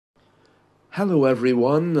Hello,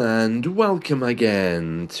 everyone, and welcome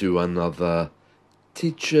again to another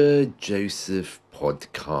Teacher Joseph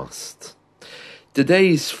podcast.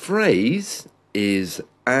 Today's phrase is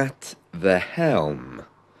at the helm.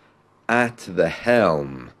 At the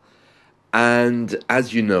helm. And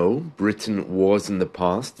as you know, Britain was in the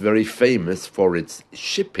past very famous for its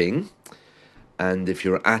shipping. And if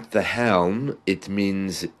you're at the helm, it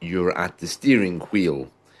means you're at the steering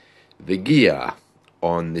wheel. The gear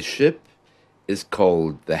on the ship is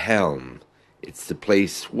called the helm. It's the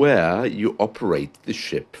place where you operate the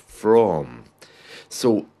ship from.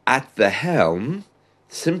 So at the helm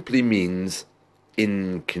simply means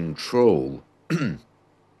in control.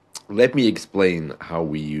 Let me explain how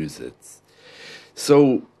we use it.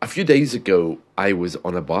 So a few days ago, I was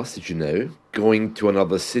on a bus, as you know, going to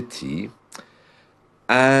another city,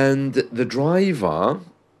 and the driver,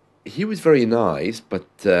 he was very nice,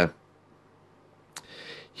 but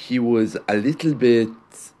he was a little bit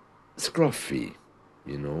scruffy,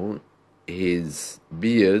 His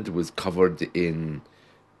beard was covered in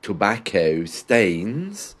tobacco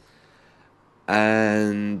stains,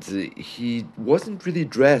 and he wasn't really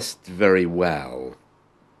dressed very well.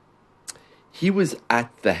 He was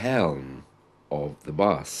at the helm of the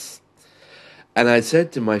bus. And I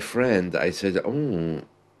said to my friend, I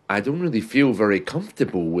don't really feel very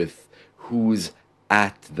comfortable with who's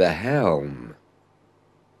at the helm.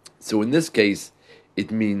 So in this case,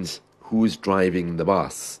 it means who's driving the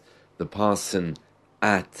bus, the person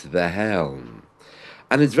at the helm.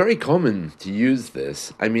 And it's very common to use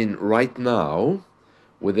this. I mean, right now,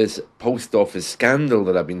 with this post office scandal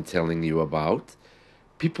that I've been telling you about,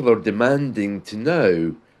 people are demanding to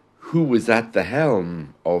know who was at the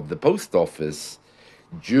helm of the post office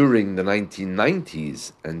during the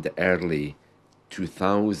 1990s and early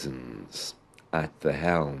 2000s at the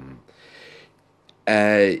helm.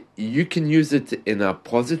 You can use it in a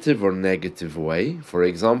positive or negative way. For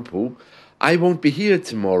example, I won't be here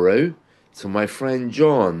tomorrow, so my friend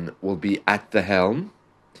John will be at the helm.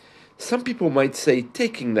 Some people might say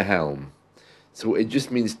taking the helm. So it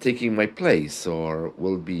just means taking my place, or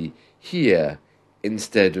will be here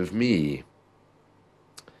instead of me.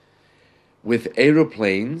 With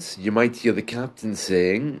aeroplanes, you might hear the captain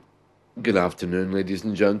saying, "Good afternoon, ladies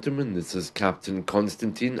and gentlemen. This is Captain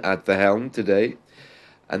Constantine at the helm today."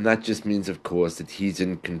 And that just means, of course, that he's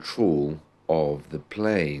in control of the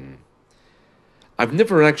plane. I've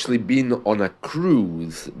never actually been on a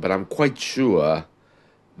cruise, but I'm quite sure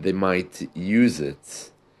they might use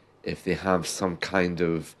it if they have some kind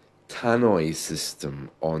of tannoy system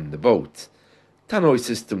on the boat. Tannoy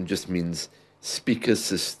system just means speaker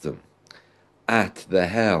system. At the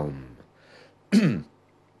helm.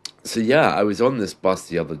 So yeah, I was on this bus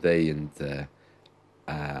the other day, and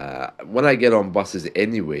when I get on buses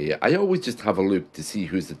anyway, I always just have a look to see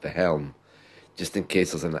who's at the helm, just in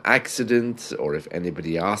case there's an accident or if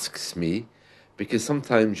anybody asks me, because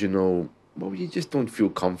sometimes, you just don't feel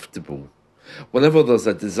comfortable. Whenever there's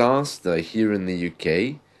a disaster here in the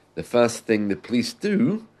UK, the first thing the police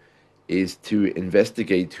do is to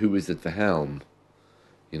investigate who is at the helm,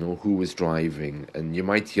 who was driving. And you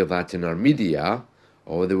might hear that in our media.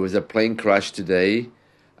 Oh, there was a plane crash today.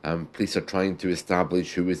 Police are trying to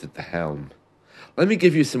establish who is at the helm. Let me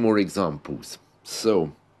give you some more examples.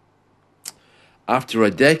 So, after a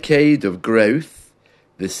decade of growth,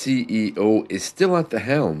 the CEO is still at the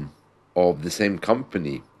helm of the same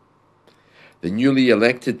company. The newly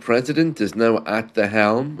elected president is now at the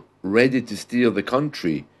helm, ready to steer the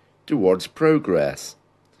country towards progress.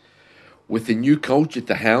 With the new coach at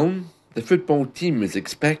the helm, the football team is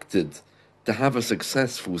expected to have a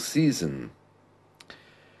successful season.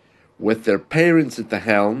 With their parents at the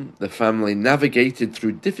helm, the family navigated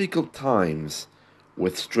through difficult times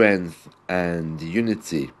with strength and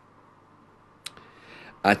unity.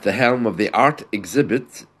 At the helm of the art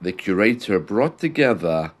exhibit, the curator brought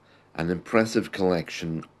together an impressive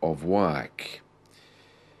collection of work.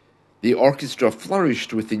 The orchestra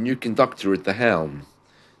flourished with the new conductor at the helm.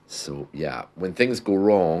 So, yeah, when things go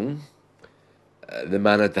wrong, the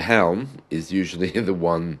man at the helm is usually the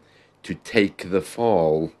one to take the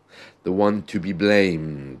fall, the one to be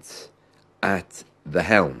blamed. At the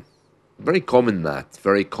helm. Very common, that.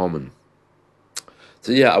 Very common.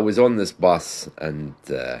 So yeah, I was on this bus, and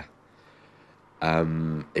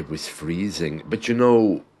it was freezing. But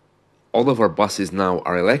all of our buses now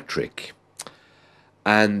are electric.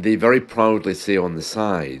 And they very proudly say on the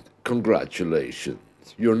side, "Congratulations,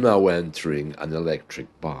 you're now entering an electric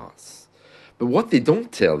bus." But what they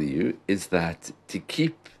don't tell you is that to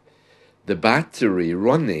keep the battery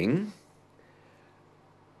running,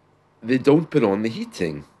 they don't put on the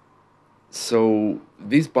heating. So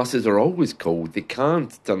these buses are always cold. They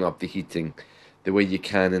can't turn up the heating the way you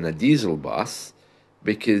can in a diesel bus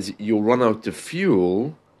because you'll run out of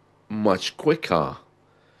fuel much quicker.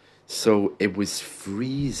 So it was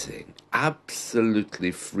freezing,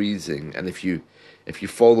 absolutely freezing. And if you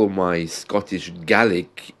follow my Scottish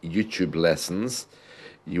Gaelic YouTube lessons,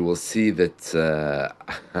 you will see that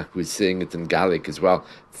I was saying it in Gaelic as well.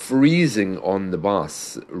 Freezing on the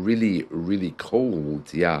bus, really, really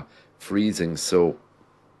cold. Yeah, freezing. So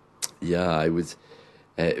yeah, I was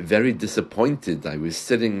very disappointed. I was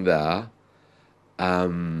sitting there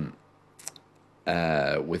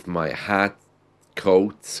with my hat,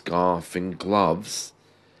 coat, scarf, and gloves,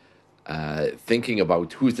 thinking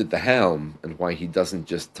about who's at the helm and why he doesn't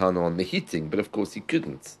just turn on the heating. But of course, he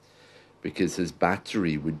couldn't because his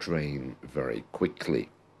battery would drain very quickly.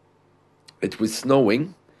 It was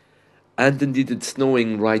snowing, and indeed, it's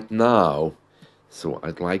snowing right now. So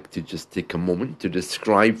I'd like to just take a moment to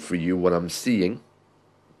describe for you what I'm seeing.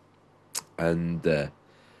 And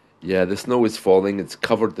yeah, the snow is falling. It's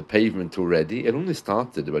covered the pavement already. It only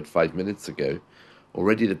started about 5 minutes ago.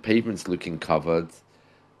 Already the pavement's looking covered.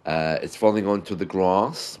 It's falling onto the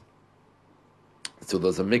grass. So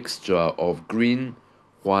there's a mixture of green,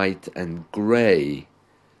 white, and grey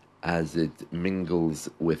as it mingles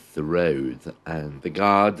with the road and the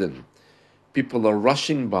garden. People are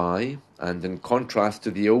rushing by, and in contrast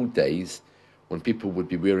to the old days, when people would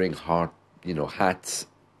be wearing hats,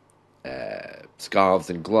 scarves,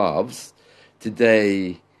 and gloves,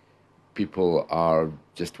 today people are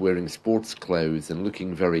just wearing sports clothes and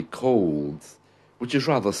looking very cold, which is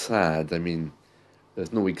rather sad. I mean,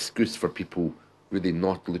 there's no excuse for people really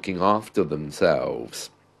not looking after themselves.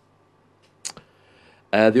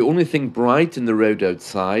 The only thing bright in the road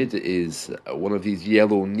outside is one of these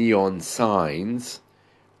yellow neon signs,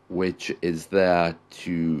 which is there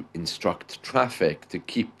to instruct traffic to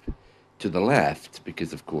keep to the left,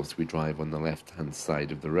 because of course we drive on the left-hand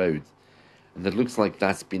side of the road. And it looks like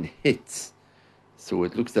that's been hit. So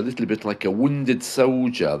it looks a little bit like a wounded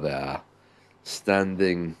soldier there,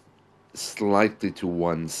 standing slightly to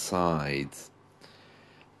one side.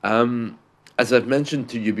 As I've mentioned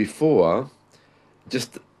to you before,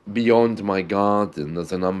 just beyond my garden,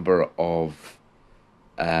 there's a number of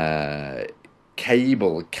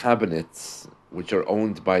cable cabinets which are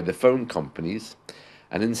owned by the phone companies.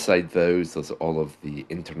 And inside those, there's all of the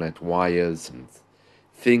internet wires and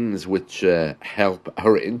things which help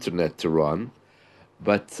our internet to run.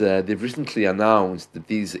 But they've recently announced that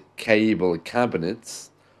these cable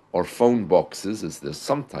cabinets, or phone boxes as they're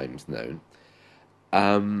sometimes known,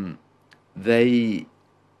 they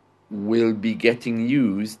will be getting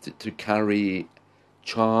used to carry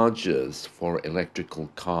chargers for electrical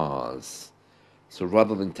cars. So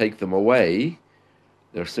rather than take them away,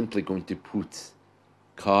 they're simply going to put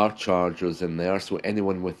car chargers in there so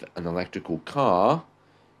anyone with an electrical car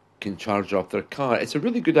can charge up their car. It's a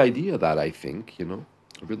really good idea, that, I think, a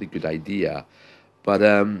really good idea. But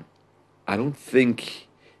I don't think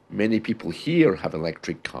many people here have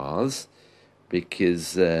electric cars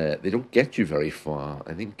because they don't get you very far.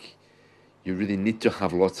 I think you really need to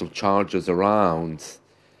have lots of chargers around.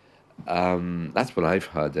 That's what I've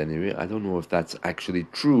heard anyway. I don't know if that's actually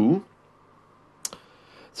true.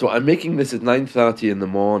 So I'm making this at 9:30 in the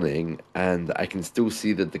morning, and I can still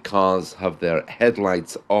see that the cars have their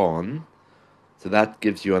headlights on. So that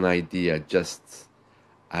gives you an idea just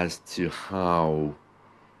as to how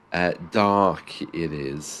dark it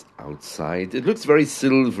is outside. It looks very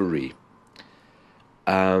silvery.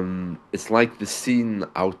 It's like the scene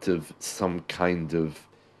out of some kind of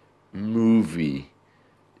movie,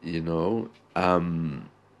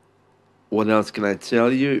 What else can I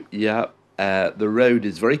tell you? Yeah, the road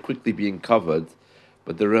is very quickly being covered,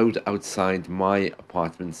 but the road outside my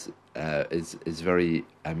apartments is very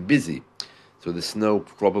busy. So the snow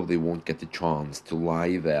probably won't get the chance to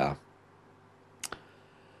lie there.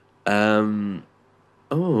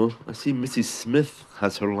 Oh, I see Mrs. Smith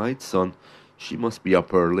has her lights on. She must be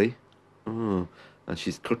up early. Oh, and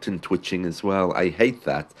she's curtain twitching as well. I hate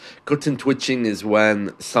that. Curtain twitching is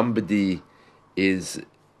when somebody is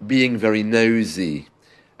being very nosy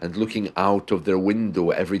and looking out of their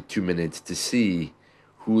window every 2 minutes to see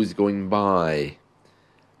who's going by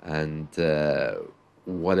and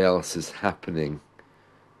what else is happening.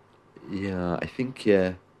 Yeah, I think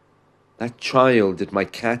that child that my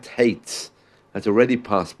cat hates has already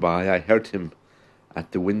passed by. I heard him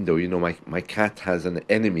at the window. My cat has an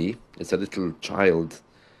enemy. It's a little child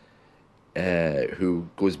who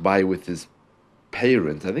goes by with his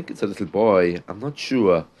parent. I think it's a little boy. I'm not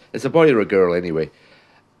sure. It's a boy or a girl anyway.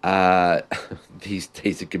 Uh, these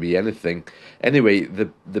days it could be anything. Anyway,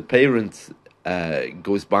 the parent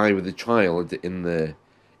goes by with the child in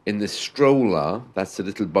the stroller. That's the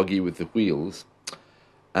little buggy with the wheels,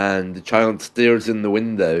 and the child stares in the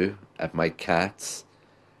window at my cats,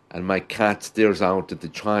 and my cat stares out at the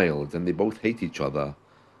child, and they both hate each other.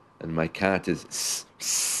 And my cat is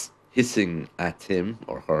hissing at him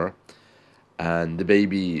or her, and the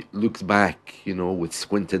baby looks back, with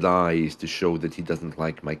squinted eyes to show that he doesn't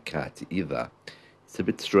like my cat either. It's a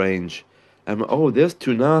bit strange. Oh, there's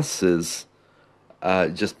two nurses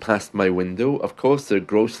just past my window. Of course, they're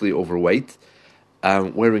grossly overweight,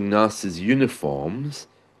 wearing nurses' uniforms.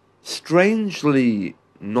 Strangely,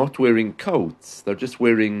 not wearing coats. They're just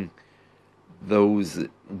wearing those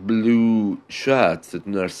blue shirts that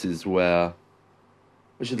nurses wear,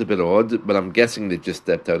 which is a bit odd, but I'm guessing they just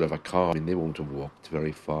stepped out of a car. I mean, they won't have walked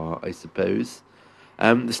very far, I suppose.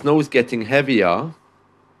 The snow is getting heavier.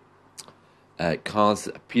 Cars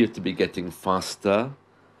appear to be getting faster.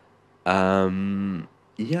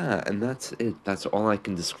 Yeah, and that's it. That's all I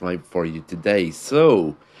can describe for you today.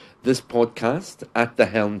 So, this podcast, At the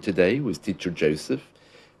Helm today, was Teacher Joseph.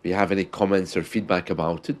 If you have any comments or feedback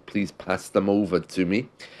about it, please pass them over to me.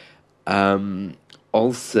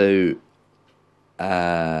 Also,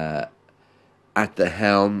 at the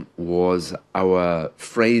helm was our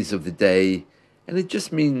phrase of the day, and it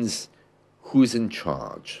just means who's in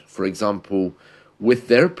charge. For example, with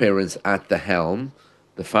their parents at the helm,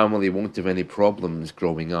 the family won't have any problems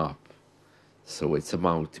growing up. So it's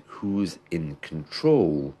about who's in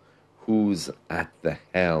control, who's at the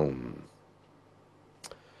helm.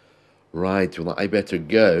 Right, well, I better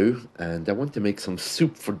go, and I want to make some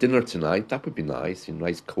soup for dinner tonight. That would be nice, a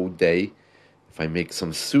nice cold day. If I make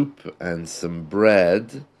some soup and some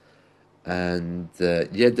bread. And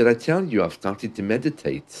did I tell you I've started to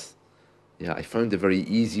meditate? Yeah, I found a very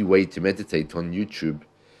easy way to meditate on YouTube.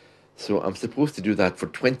 So I'm supposed to do that for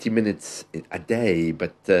 20 minutes a day,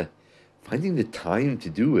 but finding the time to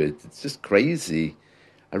do it, it's just crazy.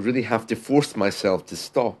 I really have to force myself to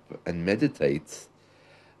stop and meditate.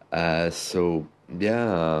 So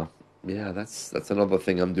that's another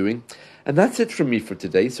thing I'm doing. And that's it from me for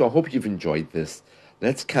today. So I hope you've enjoyed this.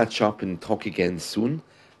 Let's catch up and talk again soon.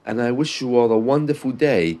 And I wish you all a wonderful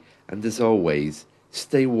day. And as always,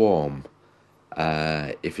 stay warm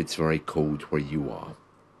if it's very cold where you are.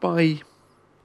 Bye.